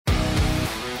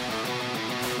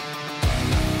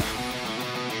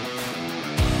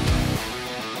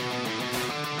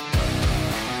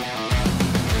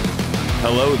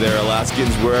Hello there,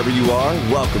 Alaskans, wherever you are.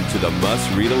 Welcome to the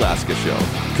Must Read Alaska Show,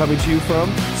 coming to you from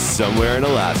somewhere in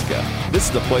Alaska. This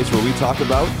is the place where we talk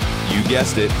about, you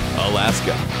guessed it,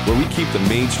 Alaska, where we keep the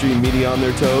mainstream media on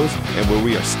their toes and where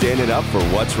we are standing up for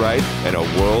what's right in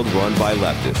a world run by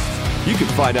leftists. You can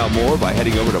find out more by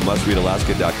heading over to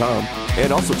mustreadalaska.com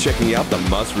and also checking out the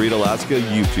Must Read Alaska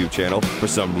YouTube channel for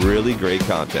some really great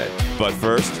content. But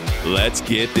first, let's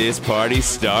get this party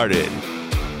started.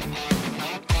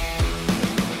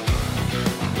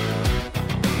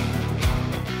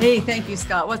 Hey, thank you,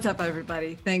 Scott. What's up,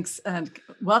 everybody? Thanks, and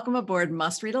welcome aboard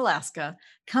Must Read Alaska,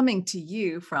 coming to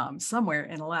you from somewhere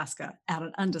in Alaska at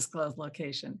an undisclosed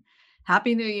location.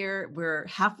 Happy New Year. We're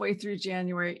halfway through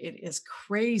January. It is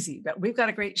crazy, but we've got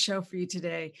a great show for you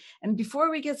today. And before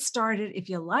we get started, if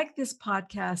you like this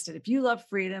podcast and if you love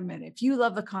freedom and if you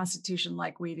love the Constitution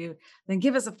like we do, then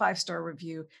give us a 5-star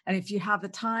review. And if you have the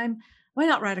time, why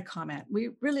not write a comment? We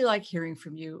really like hearing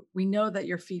from you. We know that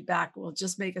your feedback will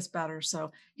just make us better.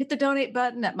 So hit the donate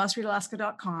button at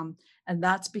mustreadalaska.com. And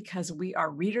that's because we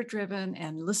are reader-driven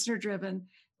and listener-driven.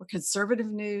 We're conservative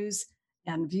news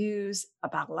and views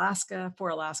about Alaska for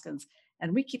Alaskans.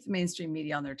 And we keep the mainstream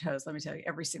media on their toes, let me tell you,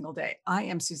 every single day. I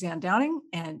am Suzanne Downing,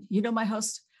 and you know my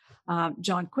host,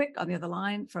 John Quick, on the other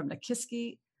line from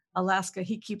Nikiski, Alaska.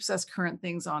 He keeps us current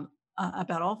things on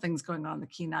about all things going on in the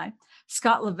Kenai.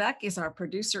 Scott Levesque is our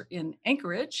producer in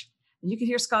Anchorage. And you can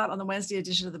hear Scott on the Wednesday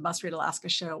edition of the Must Read Alaska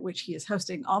show, which he is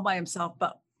hosting all by himself,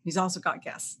 but he's also got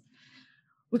guests.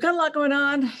 We've got a lot going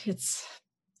on. It's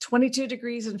 22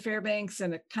 degrees in Fairbanks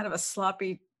and a kind of a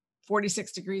sloppy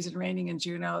 46 degrees and raining in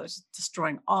Juneau. It's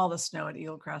destroying all the snow at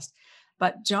Eagle Crest.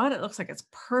 But John, it looks like it's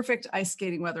perfect ice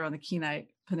skating weather on the Kenai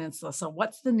Peninsula. So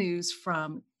what's the news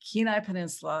from Kenai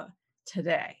Peninsula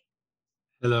today?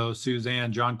 Hello,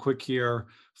 Suzanne. John Quick here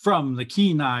from the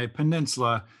Kenai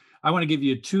Peninsula. I want to give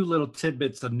you 2 little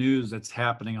tidbits of news that's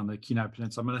happening on the Kenai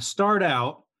Peninsula. I'm going to start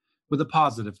out with a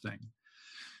positive thing.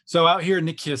 So out here in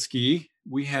Nikiski,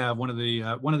 we have one of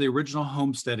the original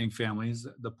homesteading families,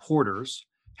 the Porters,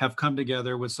 have come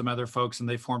together with some other folks, and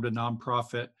they formed a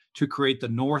nonprofit to create the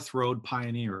North Road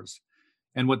Pioneers.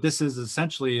 And what this is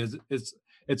essentially is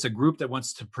it's a group that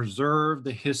wants to preserve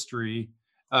the history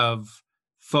of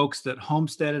folks that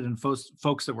homesteaded and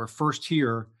folks that were first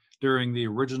here during the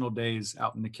original days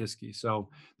out in Nikiski. So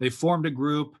they formed a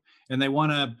group, and they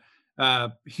want to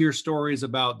hear stories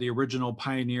about the original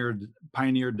pioneer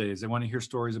days. They want to hear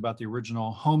stories about the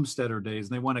original homesteader days,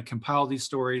 and they want to compile these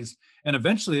stories. And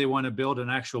eventually they want to build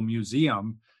an actual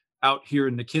museum out here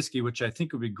in Nikiski, which I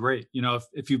think would be great. You know,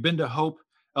 if you've been to Hope,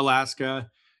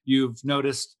 Alaska, you've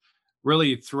noticed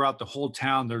really throughout the whole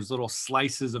town, there's little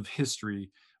slices of history,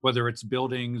 whether it's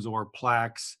buildings or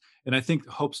plaques. And I think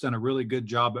Hope's done a really good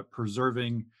job at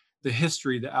preserving the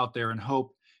history out there in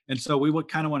Hope. And so we would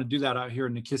kind of want to do that out here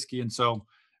in Nikiski. And so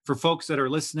for folks that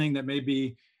are listening that may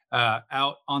be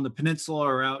out on the peninsula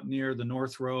or out near the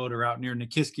North Road or out near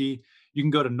Nikiski, you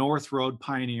can go to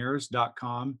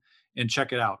northroadpioneers.com and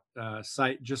check it out.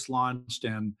 Site just launched,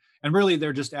 and really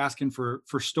they're just asking for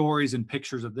stories and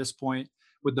pictures at this point,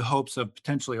 with the hopes of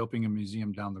potentially opening a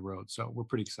museum down the road. So we're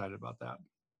pretty excited about that.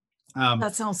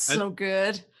 That sounds so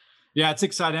good. Yeah, it's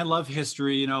exciting. I love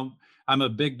history. You know, I'm a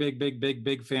big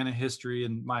fan of history.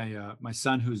 And my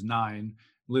son, who's 9,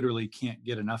 literally can't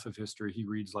get enough of history. He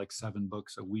reads like 7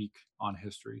 books a week on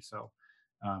history. So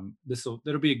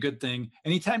that'll be a good thing.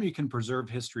 Anytime you can preserve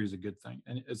history is a good thing,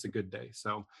 and it's a good day.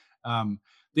 So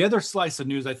the other slice of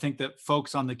news I think that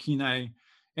folks on the Kenai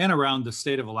and around the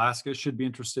state of Alaska should be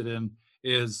interested in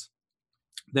is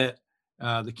that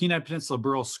the Kenai Peninsula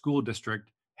Borough School District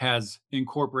has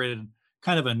incorporated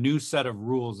kind of a new set of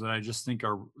rules that I just think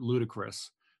are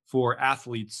ludicrous for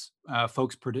athletes,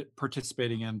 folks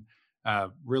participating in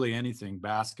really anything: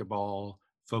 basketball,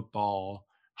 football,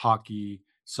 hockey,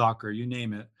 soccer, you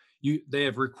name it. They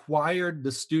have required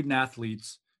the student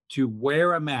athletes to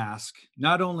wear a mask,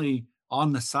 not only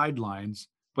on the sidelines,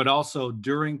 but also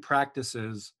during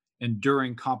practices and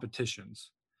during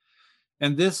competitions.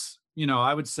 And this, you know,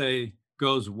 I would say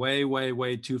goes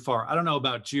way too far. I don't know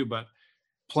about you, but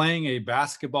playing a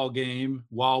basketball game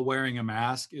while wearing a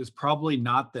mask is probably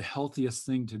not the healthiest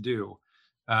thing to do.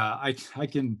 I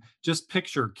can just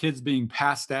picture kids being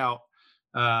passed out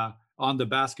on the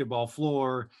basketball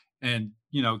floor, and,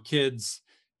 you know, kids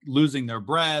losing their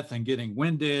breath and getting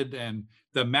winded, and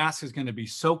the mask is going to be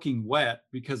soaking wet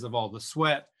because of all the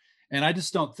sweat. And I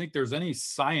just don't think there's any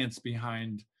science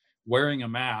behind wearing a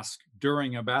mask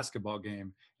during a basketball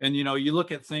game. And, you know, you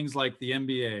look at things like the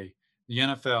NBA, the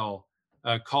NFL,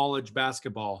 college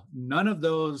basketball, none of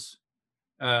those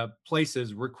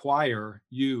places require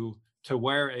you to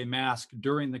wear a mask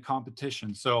during the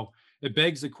competition. So it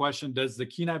begs the question, does the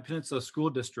Kenai Peninsula School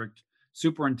District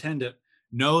superintendent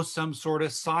know some sort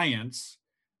of science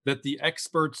that the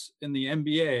experts in the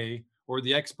NBA or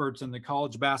the experts in the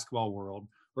college basketball world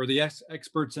or the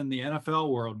experts in the NFL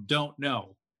world don't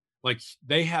know? Like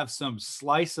they have some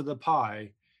slice of the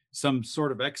pie, some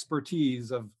sort of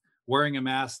expertise of wearing a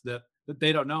mask that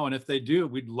they don't know. And if they do,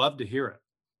 we'd love to hear it.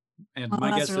 And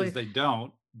my guess is they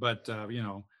don't, but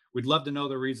we'd love to know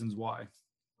the reasons why.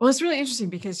 Well, it's really interesting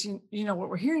because you know what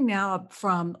we're hearing now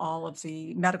from all of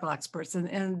the medical experts,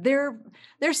 and their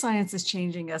science is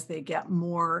changing as they get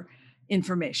more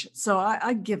information. So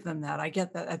I give them that. I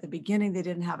get that at the beginning they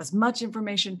didn't have as much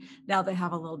information. Now they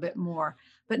have a little bit more.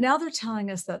 But now they're telling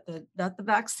us that the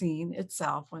vaccine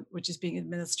itself, which is being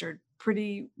administered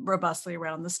pretty robustly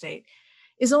around the state,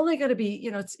 is only going to be,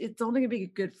 it's only going to be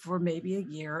good for maybe a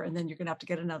year, and then you're going to have to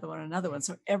get another one.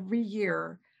 So every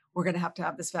year we're going to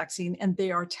have this vaccine, and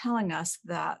they are telling us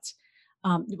that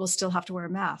we'll still have to wear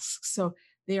masks. So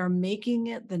they are making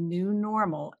it the new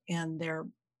normal, and they're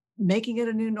making it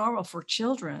a new normal for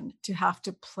children to have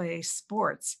to play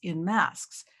sports in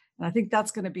masks. And I think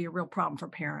that's going to be a real problem for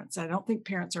parents. I don't think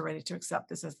parents are ready to accept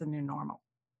this as the new normal.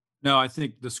 No, I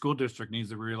think the school district needs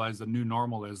to realize the new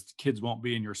normal is kids won't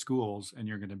be in your schools and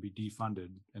you're going to be defunded.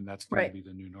 And that's going to be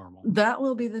the new normal. That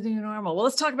will be the new normal. Well,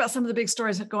 let's talk about some of the big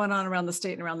stories going on around the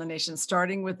state and around the nation,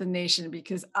 starting with the nation,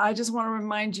 because I just want to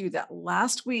remind you that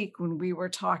last week when we were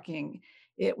talking,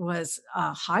 it was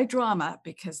high drama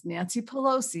because Nancy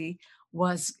Pelosi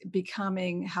was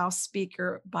becoming House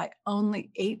Speaker by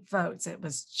only 8 votes. It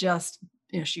was just,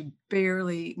 she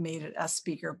barely made it as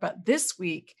Speaker. But this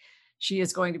week, she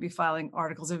is going to be filing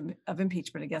articles of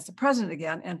impeachment against the president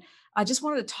again. And I just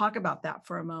wanted to talk about that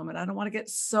for a moment. I don't want to get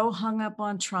so hung up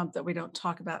on Trump that we don't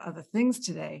talk about other things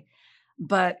today,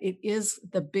 but it is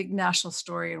the big national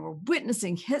story, and we're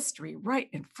witnessing history right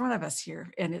in front of us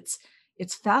here. And it's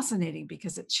fascinating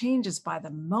because it changes by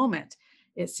the moment,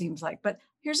 it seems like. But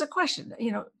here's a question,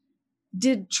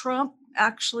 did Trump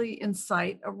actually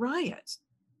incite a riot?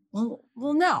 Well,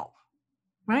 no,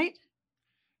 right?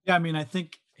 Yeah, I mean, I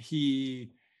think he's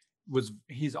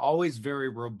always very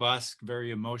robust, very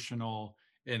emotional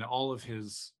in all of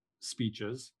his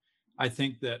speeches. I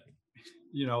think that,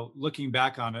 looking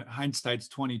back on it, hindsight's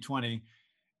 2020,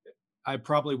 I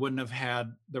probably wouldn't have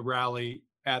had the rally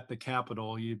at the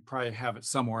Capitol. You'd probably have it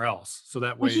somewhere else. So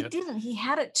that way, he didn't. He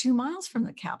had it 2 miles from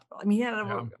the Capitol. I mean, he had it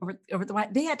over the.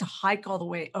 They had to hike all the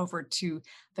way over to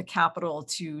the Capitol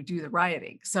to do the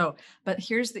rioting. So, but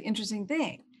here's the interesting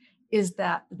thing: is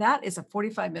that is a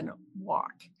 45-minute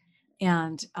walk,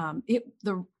 and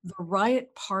the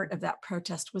riot part of that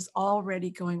protest was already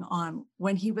going on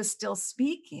when he was still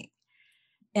speaking.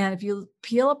 And if you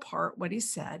peel apart what he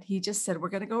said, he just said, we're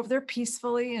going to go over there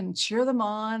peacefully and cheer them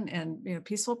on and,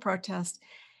 peaceful protest.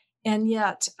 And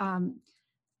yet,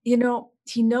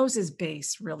 he knows his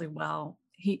base really well.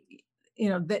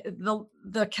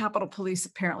 The Capitol Police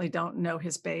apparently don't know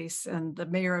his base, and the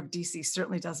mayor of DC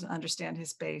certainly doesn't understand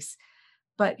his base,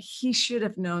 but he should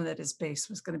have known that his base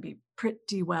was going to be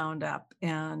pretty wound up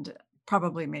and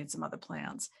probably made some other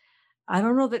plans. I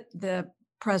don't know that the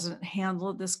president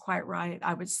handled this quite right.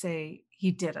 I would say he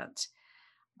didn't.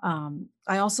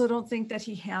 I also don't think that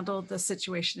he handled the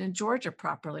situation in Georgia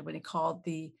properly when he called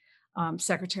the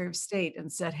Secretary of State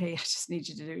and said, "Hey, I just need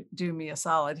you to do me a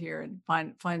solid here and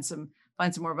find some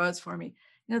more votes for me."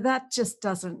 That just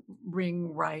doesn't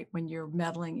ring right when you're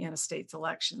meddling in a state's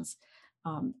elections.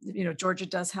 Georgia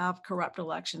does have corrupt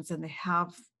elections, and they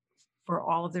have for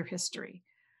all of their history.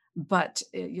 But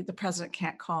the president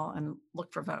can't call and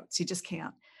look for votes. He just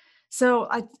can't. So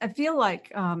I feel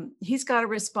like he's got a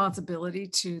responsibility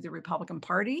to the Republican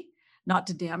Party not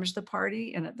to damage the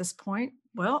party. And at this point,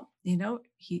 well, he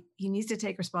needs to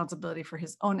take responsibility for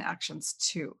his own actions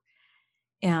too,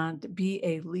 and be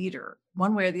a leader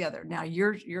one way or the other. Now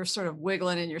you're sort of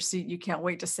wiggling in your seat. You can't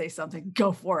wait to say something.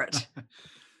 Go for it.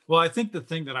 Well, I think the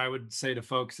thing that I would say to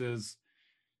folks is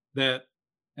that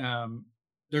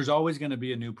there's always going to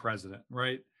be a new president,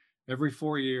 right? Every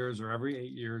 4 years or every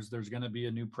 8 years, there's going to be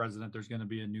a new president. There's going to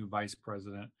be a new vice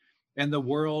president, and the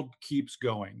world keeps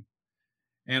going.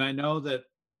 And I know that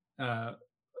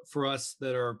for us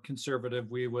that are conservative,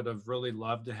 we would have really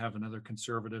loved to have another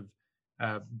conservative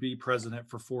be president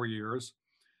for 4 years.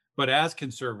 But as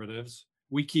conservatives,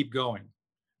 we keep going.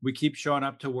 We keep showing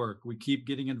up to work. We keep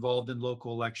getting involved in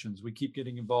local elections. We keep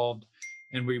getting involved,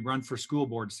 and we run for school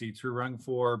board seats. We run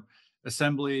for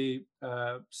assembly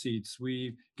seats.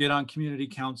 We get on community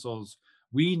councils.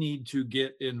 We need to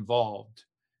get involved.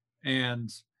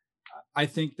 And I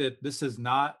think that this is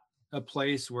not a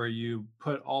place where you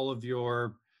put all of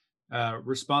your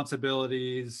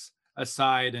responsibilities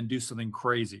aside and do something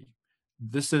crazy.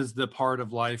 This is the part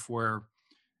of life where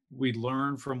we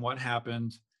learn from what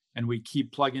happened and we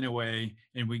keep plugging away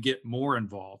and we get more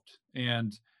involved,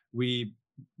 and we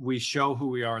show who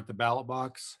we are at the ballot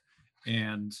box,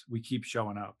 and we keep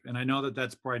showing up. And I know that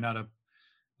that's probably not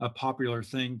a popular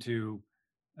thing to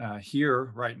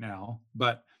hear right now,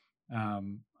 but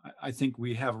I think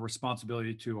we have a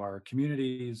responsibility to our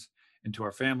communities and to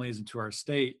our families and to our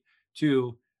state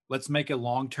to let's make a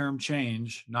long-term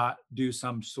change, not do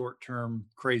some short-term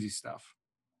crazy stuff.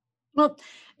 Well,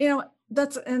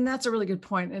 that's a really good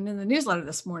point. And in the newsletter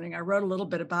this morning, I wrote a little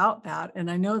bit about that. And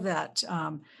I know that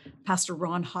Pastor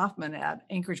Ron Hoffman at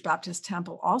Anchorage Baptist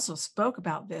Temple also spoke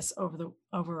about this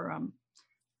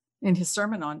in his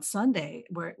sermon on Sunday,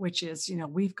 which is,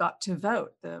 we've got to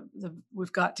vote.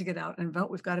 We've got to get out and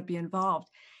vote. We've got to be involved,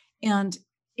 and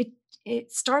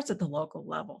it starts at the local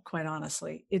level. Quite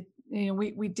honestly,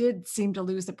 we did seem to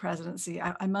lose the presidency.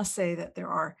 I must say that there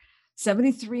are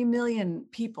 73 million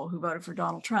people who voted for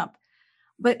Donald Trump.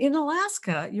 But in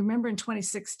Alaska, you remember in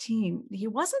 2016, he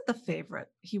wasn't the favorite.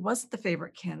 He wasn't the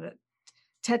favorite candidate.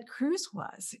 Ted Cruz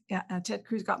was. Ted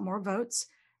Cruz got more votes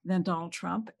than Donald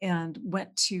Trump and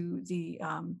went to the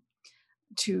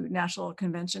national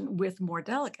convention with more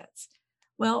delegates.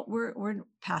 Well, we're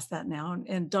past that now,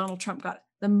 and Donald Trump got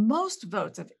the most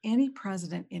votes of any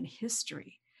president in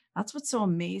history. That's what's so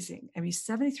amazing. I mean,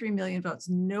 73 million votes.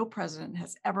 No president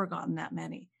has ever gotten that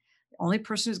many. The only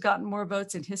person who's gotten more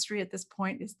votes in history at this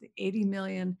point is the 80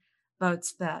 million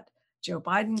votes that Joe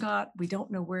Biden got. We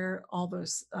don't know where all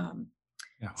those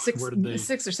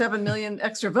 6 or 7 million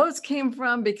extra votes came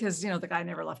from, because, the guy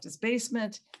never left his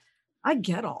basement. I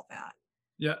get all that.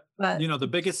 Yeah. But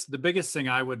the biggest thing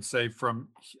I would say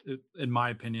in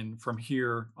my opinion, from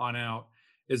here on out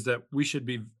is that we should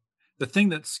be, the thing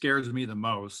that scares me the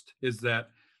most is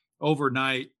that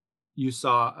overnight you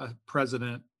saw a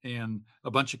president and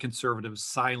a bunch of conservatives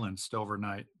silenced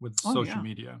overnight with social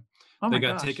media. They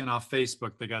got taken off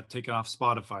Facebook. They got taken off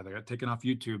Spotify. They got taken off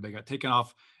YouTube. They got taken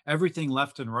off everything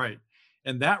left and right.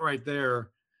 And that right there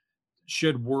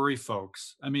should worry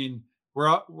folks. I mean,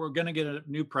 we're going to get a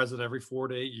new president every 4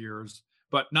 to 8 years,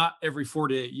 but not every 4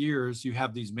 to 8 years you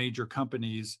have these major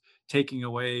companies taking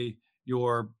away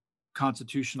your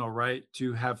constitutional right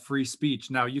to have free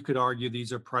speech. Now, you could argue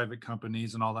these are private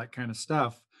companies and all that kind of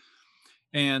stuff.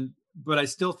 But I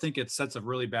still think it sets a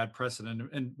really bad precedent.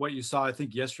 And what you saw, I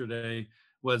think, yesterday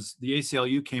was the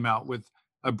ACLU came out with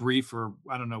a brief, or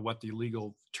I don't know what the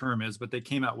legal term is, but they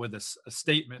came out with a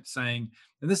statement saying,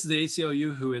 and this is the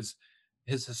ACLU, who has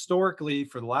historically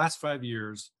for the last 5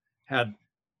 years had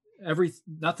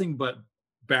nothing but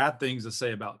bad things to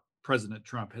say about President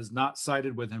Trump, has not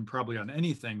sided with him probably on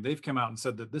anything. They've come out and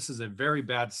said that this is a very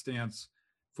bad stance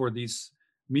for these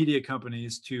media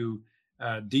companies to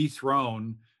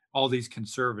dethrone all these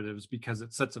conservatives, because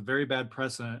it sets a very bad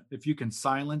precedent. If you can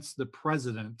silence the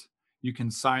president, you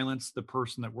can silence the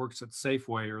person that works at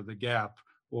Safeway or the Gap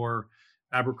or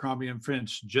Abercrombie and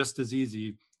Fitch just as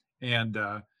easy. And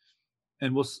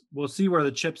we'll see where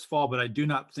the chips fall, but I do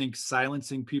not think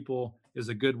silencing people is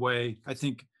a good way. I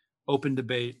think open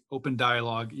debate, open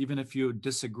dialogue, even if you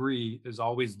disagree, is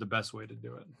always the best way to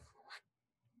do it.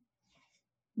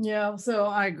 Yeah, so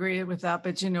I agree with that.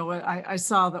 But you know what? I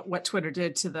saw that what Twitter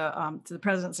did to the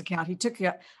president's account.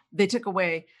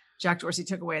 Jack Dorsey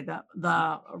took away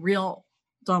the real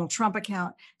Donald Trump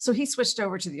account. So he switched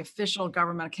over to the official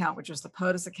government account, which was the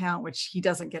POTUS account, which he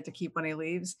doesn't get to keep when he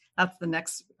leaves. That's the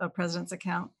next president's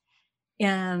account.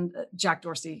 And Jack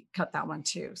Dorsey cut that one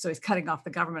too. So he's cutting off the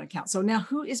government account. So now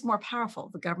who is more powerful,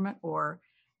 the government or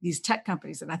these tech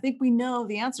companies? And I think we know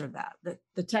the answer to that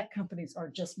the tech companies are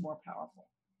just more powerful.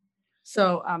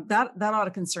 So that ought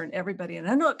to concern everybody. And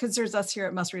I know it concerns us here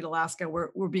at Must Read Alaska.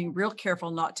 We're being real careful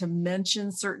not to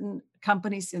mention certain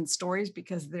companies in stories,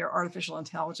 because their artificial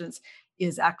intelligence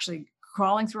is actually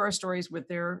crawling through our stories with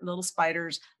their little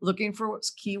spiders, looking for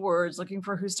keywords, looking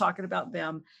for who's talking about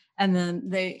them. And then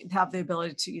they have the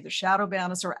ability to either shadow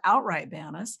ban us or outright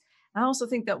ban us. I also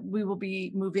think that we will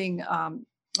be moving or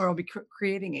we'll be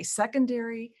creating a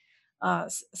secondary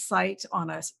site on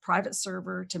a private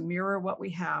server to mirror what we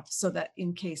have, so that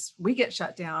in case we get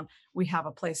shut down, we have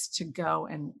a place to go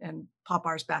and pop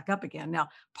ours back up again. Now,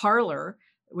 Parler,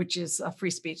 which is a free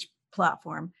speech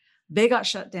platform, they got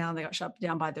shut down. They got shut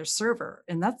down by their server.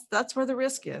 And that's where the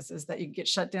risk is that you get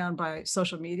shut down by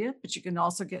social media, but you can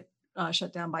also get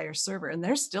shut down by your server. And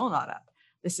they're still not up.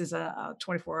 This is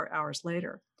 24 hours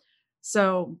later.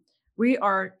 So We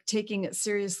are taking it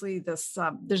seriously.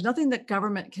 There's nothing that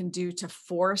government can do to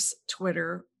force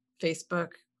Twitter, Facebook,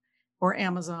 or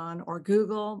Amazon, or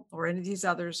Google, or any of these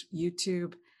others,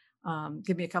 YouTube.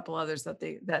 Give me a couple others that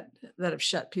have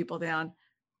shut people down.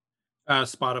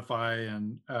 Spotify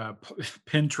and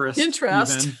Pinterest,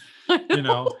 Pinterest. even, you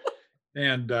know,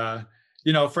 and a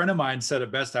friend of mine said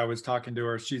it best. I was talking to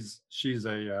her. She's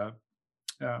a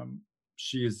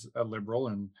liberal,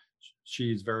 and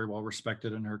she's very well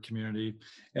respected in her community.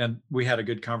 And we had a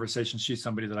good conversation. She's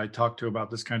somebody that I talked to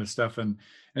about this kind of stuff, and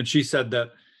she said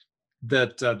that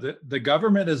the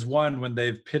government has won when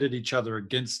they've pitted each other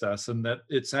against us, and that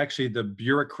it's actually the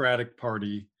bureaucratic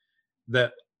party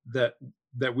that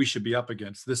we should be up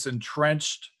against, this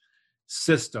entrenched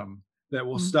system that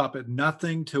will stop at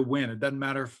nothing to win. It doesn't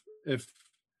matter if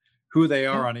who they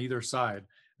are on either side.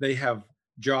 They have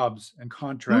jobs and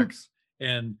contracts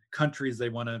and countries they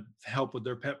want to help with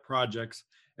their pet projects,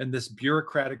 and this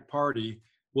bureaucratic party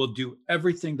will do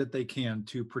everything that they can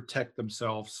to protect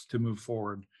themselves to move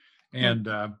forward. And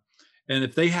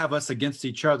if they have us against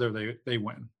each other, they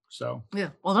win. So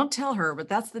yeah, well, don't tell her, but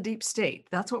that's the deep state.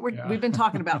 That's what we've been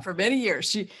talking about for many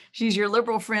years. She's your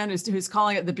liberal friend who's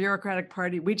calling it the bureaucratic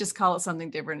party. We just call it something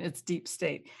different. It's deep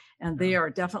state, and they are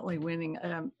definitely winning.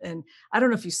 And I don't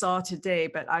know if you saw today,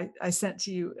 but I sent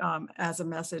to you as a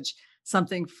message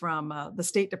something from the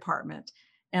State Department,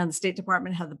 and the State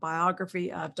Department had the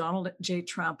biography of Donald J.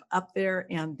 Trump up there,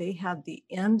 and they had the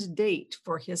end date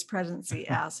for his presidency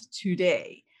as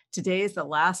today. Today is the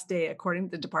last day, according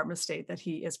to the Department of State, that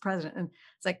he is president. And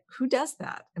it's like, who does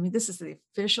that? I mean, this is the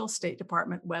official State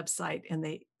Department website, and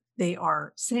they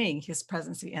are saying his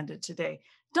presidency ended today.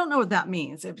 Don't know what that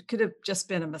means. It could have just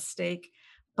been a mistake,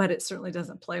 but it certainly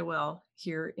doesn't play well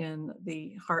here in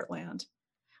the heartland.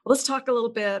 Well, let's talk a little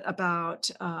bit about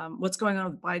what's going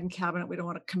on with the Biden cabinet. We don't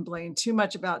want to complain too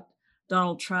much about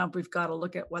Donald Trump. We've got to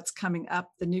look at what's coming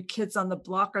up. The new kids on the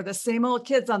block are the same old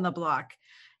kids on the block.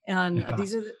 And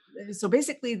these are so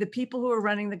basically the people who are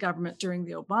running the government during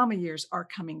the Obama years are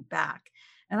coming back.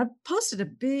 And I posted a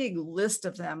big list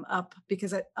of them up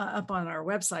up on our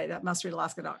website at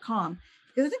mustreadalaska.com,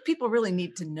 because I think people really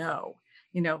need to know,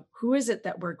 who is it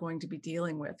that we're going to be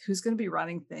dealing with? Who's going to be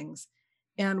running things?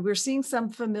 And we're seeing some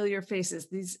familiar faces.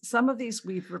 Some of these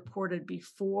we've reported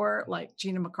before, like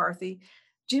Gina McCarthy.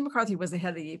 Gina McCarthy was the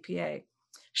head of the EPA.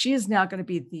 She is now going to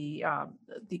be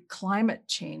the climate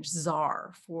change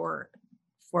czar for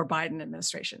Biden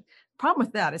administration. Problem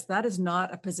with that is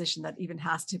not a position that even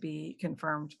has to be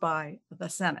confirmed by the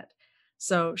Senate.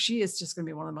 So she is just going to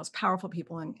be one of the most powerful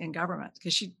people in government,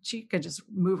 because she can just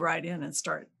move right in and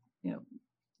start,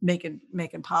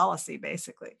 making policy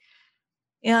basically.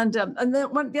 And then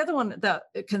the other one that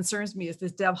concerns me is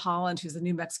this Deb Haaland, who's a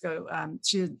New Mexico,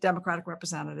 she's a Democratic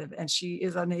representative, and she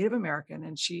is a Native American,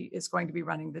 and she is going to be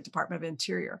running the Department of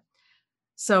Interior.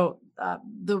 So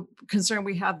the concern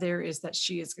we have there is that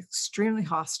she is extremely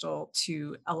hostile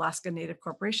to Alaska Native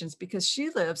corporations, because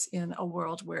she lives in a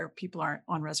world where people aren't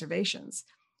on reservations,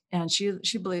 and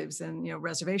she believes in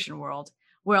reservation world.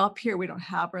 Well, up here we don't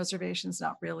have reservations,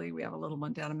 not really. We have a little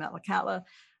one down in Metlakatla,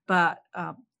 but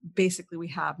basically we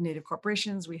have Native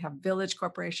corporations, we have village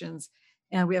corporations,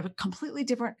 and we have a completely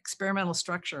different experimental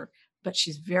structure. But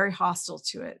she's very hostile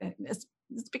to it, and it's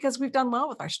because we've done well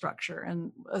with our structure,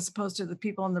 and as opposed to the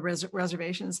people on the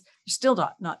reservations, you're still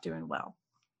not doing well.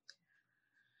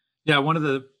 Yeah, one of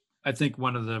the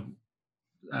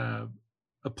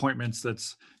appointments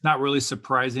that's not really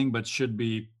surprising but should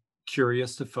be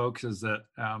curious to folks is that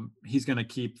he's going to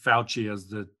keep Fauci as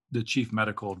the chief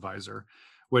medical advisor,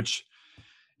 which,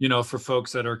 for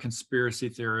folks that are conspiracy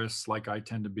theorists like I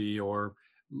tend to be, or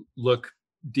look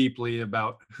deeply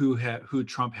about who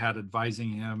Trump had advising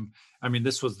him. I mean,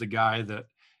 this was the guy that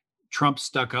Trump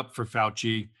stuck up for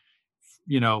Fauci,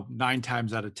 9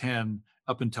 times out of 10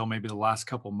 up until maybe the last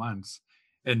couple months.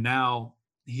 And now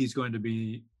he's going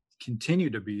to continue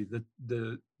to be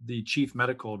the chief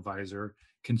medical advisor,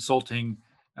 consulting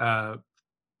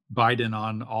Biden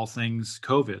on all things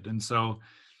COVID. And so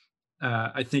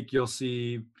I think you'll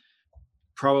see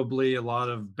probably a lot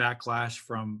of backlash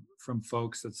from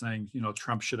folks that saying,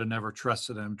 Trump should have never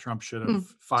trusted him. Trump should have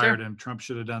fired him. Trump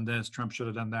should have done this. Trump should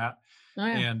have done that. Oh,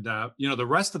 yeah. And, the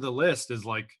rest of the list is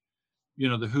like,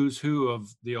 the who's who of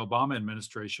the Obama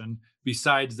administration,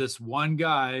 besides this one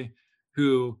guy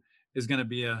who is going to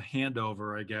be a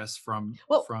handover, I guess, from.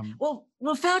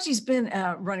 Fauci's been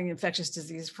running infectious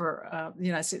disease for the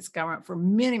United States government for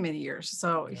many, many years.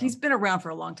 So he's been around for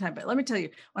a long time. But let me tell you,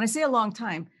 when I say a long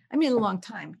time, I mean a long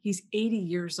time. He's 80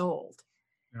 years old.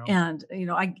 And,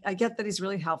 I get that he's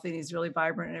really healthy and he's really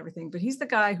vibrant and everything, but he's the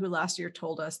guy who last year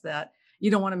told us that you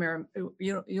don't want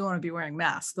to be wearing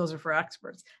masks. Those are for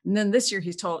experts. And then this year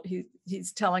he's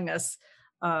telling us,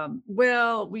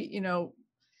 well, we don't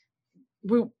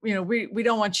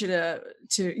want you to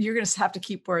you're going to have to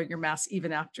keep wearing your mask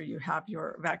even after you have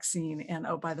your vaccine. And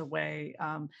oh, by the way,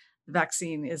 the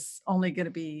vaccine is only going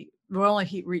to be, we'll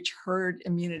only reach herd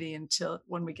immunity until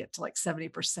when we get to like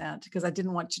 70%, because I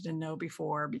didn't want you to know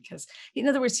before, because in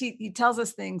other words, he tells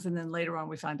us things and then later on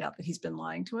we find out that he's been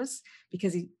lying to us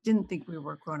because he didn't think we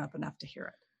were grown up enough to hear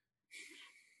it.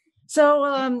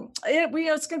 So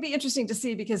it's going to be interesting to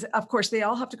see, because of course they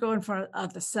all have to go in front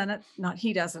of the Senate. Not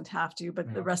he doesn't have to,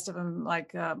 but the rest of them,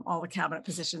 like all the cabinet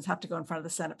positions, have to go in front of the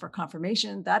Senate for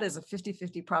confirmation. That is a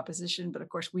 50-50 proposition. But of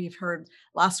course, we've heard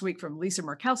last week from Lisa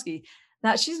Murkowski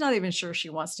that she's not even sure she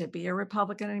wants to be a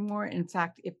Republican anymore. In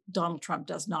fact, if Donald Trump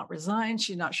does not resign,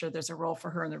 she's not sure there's a role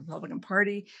for her in the Republican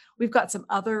Party. We've got some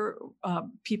other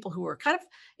people who are kind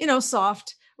of,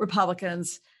 soft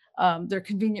Republicans. They're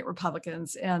convenient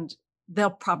Republicans, and they'll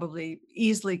probably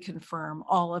easily confirm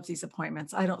all of these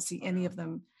appointments. I don't see any of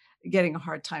them getting a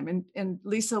hard time. And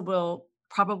Lisa will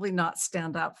probably not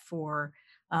stand up for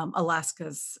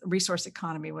Alaska's resource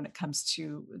economy when it comes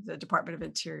to the Department of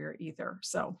Interior either.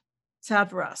 So sad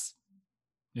for us.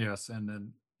 Yes.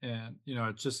 And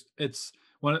it's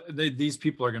these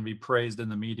people are going to be praised in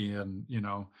the media, and,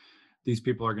 these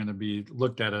people are going to be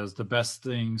looked at as the best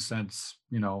thing since,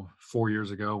 4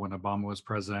 years ago when Obama was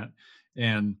president,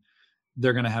 and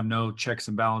they're going to have no checks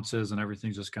and balances, and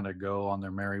everything's just going to go on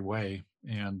their merry way.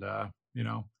 And, I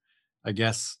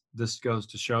guess this goes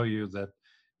to show you that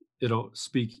it'll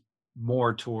speak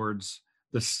more towards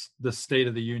the state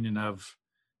of the union of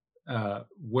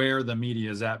where the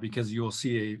media is at, because you will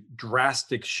see a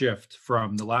drastic shift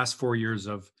from the last 4 years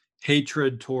of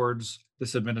hatred towards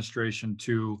this administration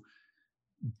to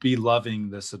be loving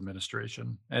this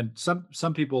administration. And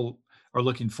some people are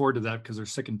looking forward to that because they're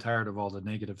sick and tired of all the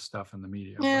negative stuff in the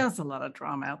media. Yeah, there's a lot of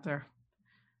drama out there.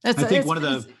 It's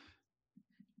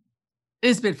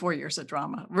been 4 years of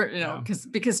drama,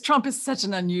 because Trump is such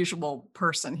an unusual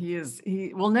person.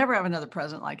 He will never have another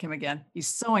president like him again. He's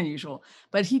so unusual,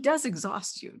 but he does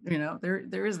exhaust you.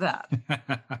 There is that.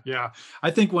 Yeah.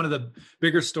 I think one of the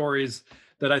bigger stories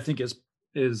that I think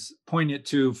is poignant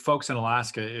to folks in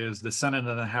Alaska is the Senate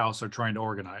and the House are trying to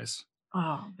organize.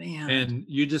 Oh, man. And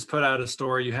you just put out a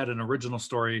story. You had an original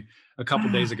story a couple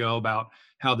of days ago about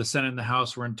how the Senate and the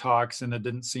House were in talks and it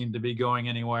didn't seem to be going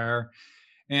anywhere.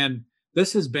 And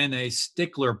this has been a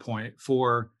stickler point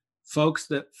for folks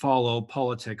that follow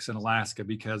politics in Alaska,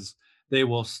 because they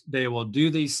will do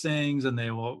these things, and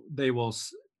they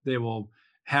will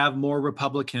have more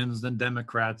Republicans than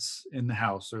Democrats in the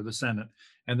House or the Senate.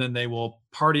 And then they will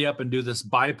party up and do this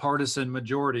bipartisan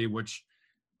majority, which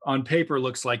on paper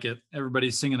looks like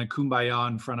everybody's singing a kumbaya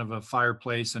in front of a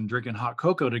fireplace and drinking hot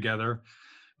cocoa together.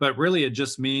 But really, it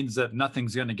just means that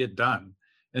nothing's going to get done.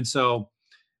 And so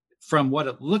from what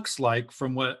it looks like,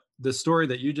 from what the story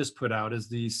that you just put out, is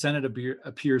the Senate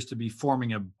appears to be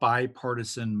forming a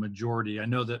bipartisan majority. I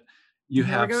know that you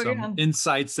have some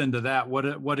insights into that.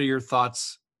 What are your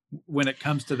thoughts when it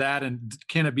comes to that, and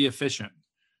can it be efficient?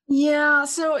 Yeah.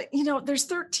 So, there's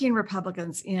 13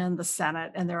 Republicans in the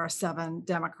Senate and there are 7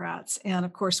 Democrats. And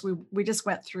of course, we just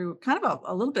went through kind of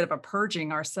a little bit of a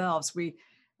purging ourselves.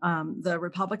 The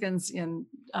Republicans in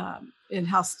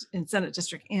House and Senate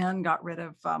District N got rid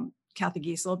of Kathy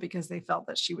Giessel because they felt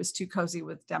that she was too cozy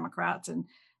with Democrats and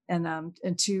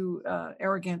too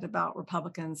arrogant about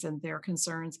Republicans and their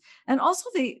concerns. And also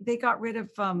they got rid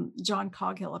of John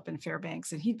Coghill up in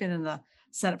Fairbanks, and he'd been in the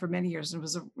Senate for many years and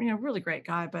was a really great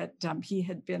guy, but he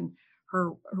had been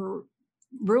her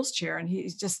rules chair, and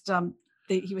he's just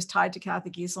he was tied to Kathy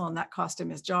Giessel, and that cost him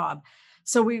his job.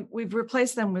 So we've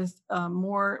replaced them with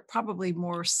probably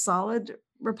more solid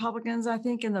Republicans, I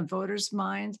think, in the voters'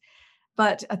 mind.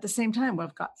 But at the same time,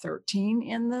 we've got 13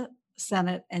 in the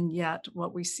Senate, and yet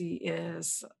what we see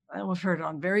is, and we've heard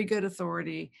on very good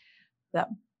authority, that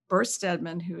Bert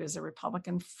Stedman, who is a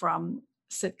Republican from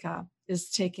Sitka, is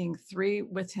taking 3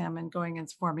 with him and going and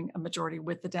forming a majority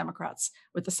with the Democrats,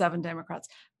 with the 7 Democrats.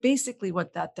 Basically,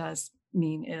 what that does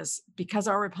mean is, because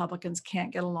our Republicans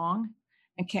can't get along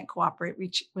and can't cooperate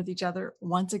with each other,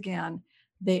 once again,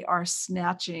 they are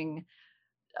snatching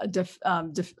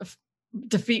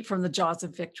defeat from the jaws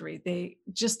of victory. They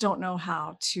just don't know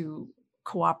how to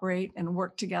cooperate and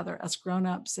work together as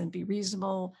grown-ups and be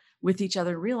reasonable with each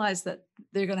other, realize that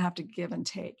they're going to have to give and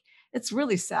take. It's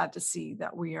really sad to see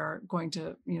that we are going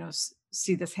to,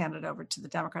 see this handed over to the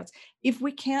Democrats. If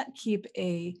we can't keep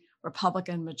a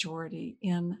Republican majority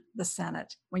in the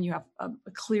Senate, when you have a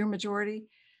clear majority,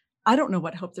 I don't know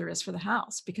what hope there is for the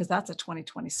House, because that's a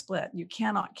 2020 split. You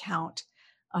cannot count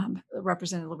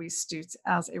Representative Louise Stutes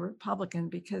as a Republican,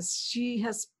 because she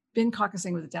has been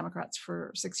caucusing with the Democrats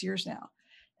for 6 years now.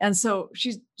 And so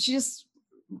she just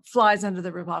flies under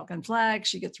the Republican flag.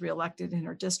 She gets reelected in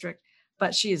her district,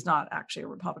 but she is not actually a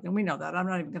Republican. We know that. I'm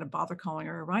not even going to bother calling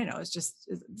her a rhino.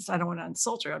 I don't want to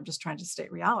insult her. I'm just trying to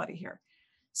state reality here.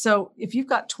 So if you've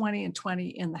got 20 and 20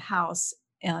 in the House,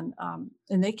 and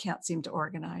they can't seem to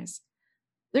organize,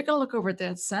 they're going to look over at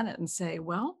the Senate and say,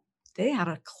 well, they had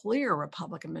a clear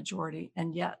Republican majority,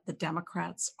 and yet the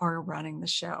Democrats are running the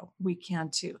show. We can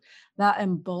too. That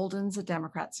emboldens the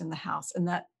Democrats in the House, and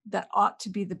that ought to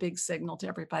be the big signal to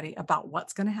everybody about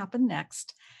what's going to happen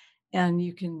next. And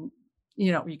you can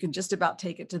just about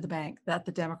take it to the bank that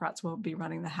the Democrats will be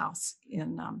running the House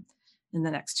in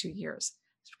the next 2 years.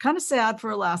 It's kind of sad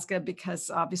for Alaska, because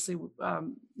obviously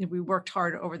we worked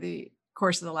hard over the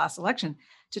course of the last election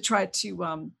to try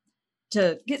to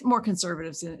get more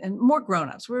conservatives and more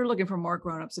grownups. We were looking for more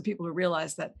grownups, and people who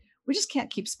realize that we just can't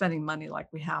keep spending money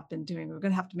like we have been doing. We're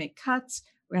going to have to make cuts.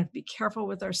 We're going to have to be careful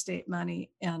with our state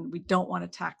money, and we don't want to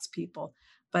tax people.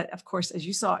 But of course, as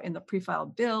you saw in the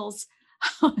pre-filed bills,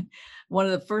 one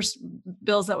of the first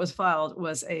bills that was filed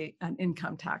was an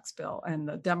income tax bill, and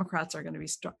the Democrats are going to be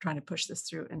trying to push this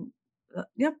through. And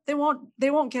they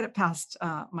won't get it past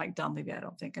Mike Dunleavy, I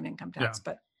don't think, an income tax.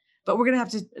 Yeah. But we're going to have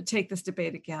to take this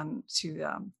debate again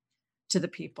to the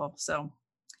people. So,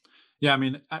 yeah, I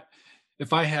mean,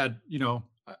 if I had,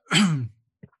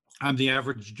 I'm the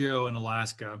average Joe in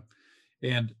Alaska,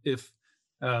 and if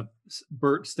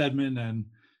Bert Stedman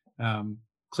and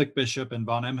Click Bishop and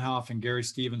Von Emhoff and Gary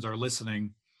Stevens are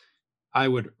listening, I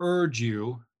would urge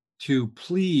you to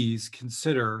please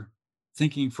consider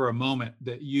thinking for a moment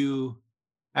that you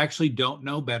actually don't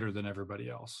know better than everybody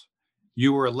else.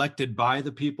 You were elected by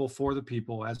the people, for the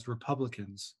people, as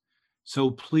Republicans.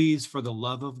 So please, for the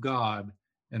love of God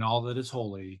and all that is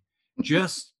holy,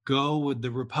 just go with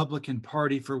the Republican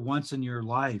Party for once in your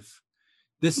life.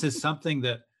 This is something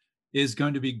that is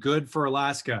going to be good for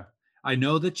Alaska. I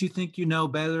know that you think you know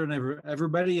better than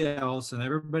everybody else, and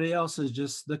everybody else is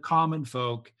just the common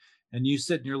folk, and you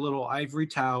sit in your little ivory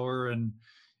tower and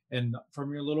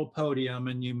from your little podium,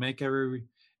 and you make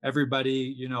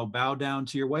everybody, bow down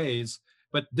to your ways.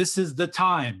 But this is the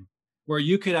time where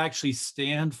you could actually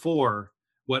stand for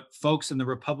what folks in the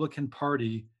Republican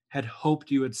Party had hoped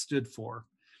you had stood for.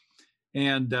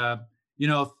 And,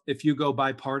 if you go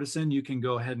bipartisan, you can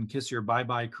go ahead and kiss your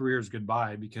bye-bye careers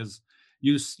goodbye, because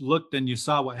you looked and you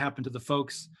saw what happened to the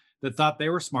folks that thought they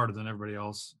were smarter than everybody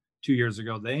else 2 years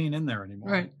ago. They ain't in there anymore.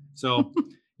 Right. So,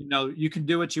 you can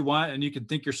do what you want, and you can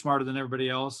think you're smarter than everybody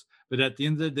else. But at the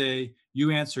end of the day,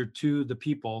 you answer to the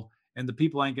people, and the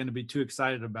people ain't going to be too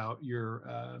excited about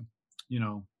your,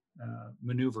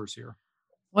 maneuvers here.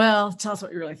 Well, tell us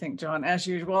what you really think, John, as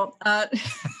usual.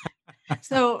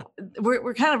 So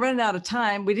we're kind of running out of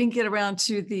time. We didn't get around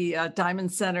to the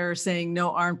Diamond Center saying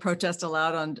no armed protest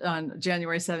allowed on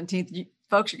January 17th.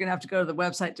 Folks, you're going to have to go to the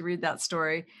website to read that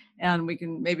story. And we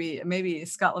can maybe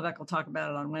Scott Levesque will talk about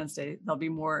it on Wednesday. There'll be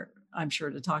more, I'm sure,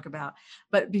 to talk about.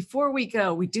 But before we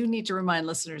go, we do need to remind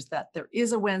listeners that there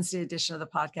is a Wednesday edition of the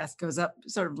podcast, goes up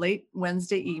sort of late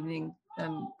Wednesday evening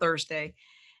and Thursday.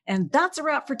 And that's a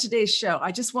wrap for today's show.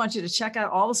 I just want you to check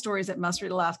out all the stories at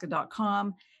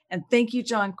mustreadalaska.com. And thank you,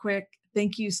 John Quick.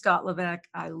 Thank you, Scott Levesque.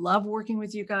 I love working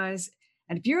with you guys.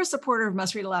 And if you're a supporter of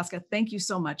Must Read Alaska, thank you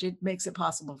so much. It makes it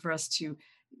possible for us to,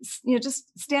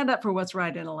 just stand up for what's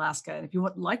right in Alaska. And if you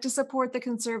would like to support the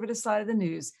conservative side of the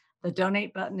news, the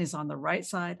donate button is on the right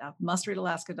side of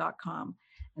mustreadalaska.com.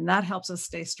 And that helps us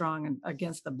stay strong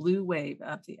against the blue wave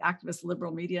of the activist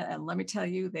liberal media. And let me tell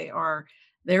you,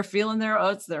 they're feeling their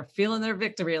oats. They're feeling their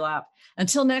victory lap.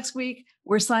 Until next week,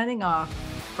 we're signing off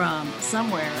from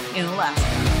somewhere in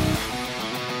Alaska.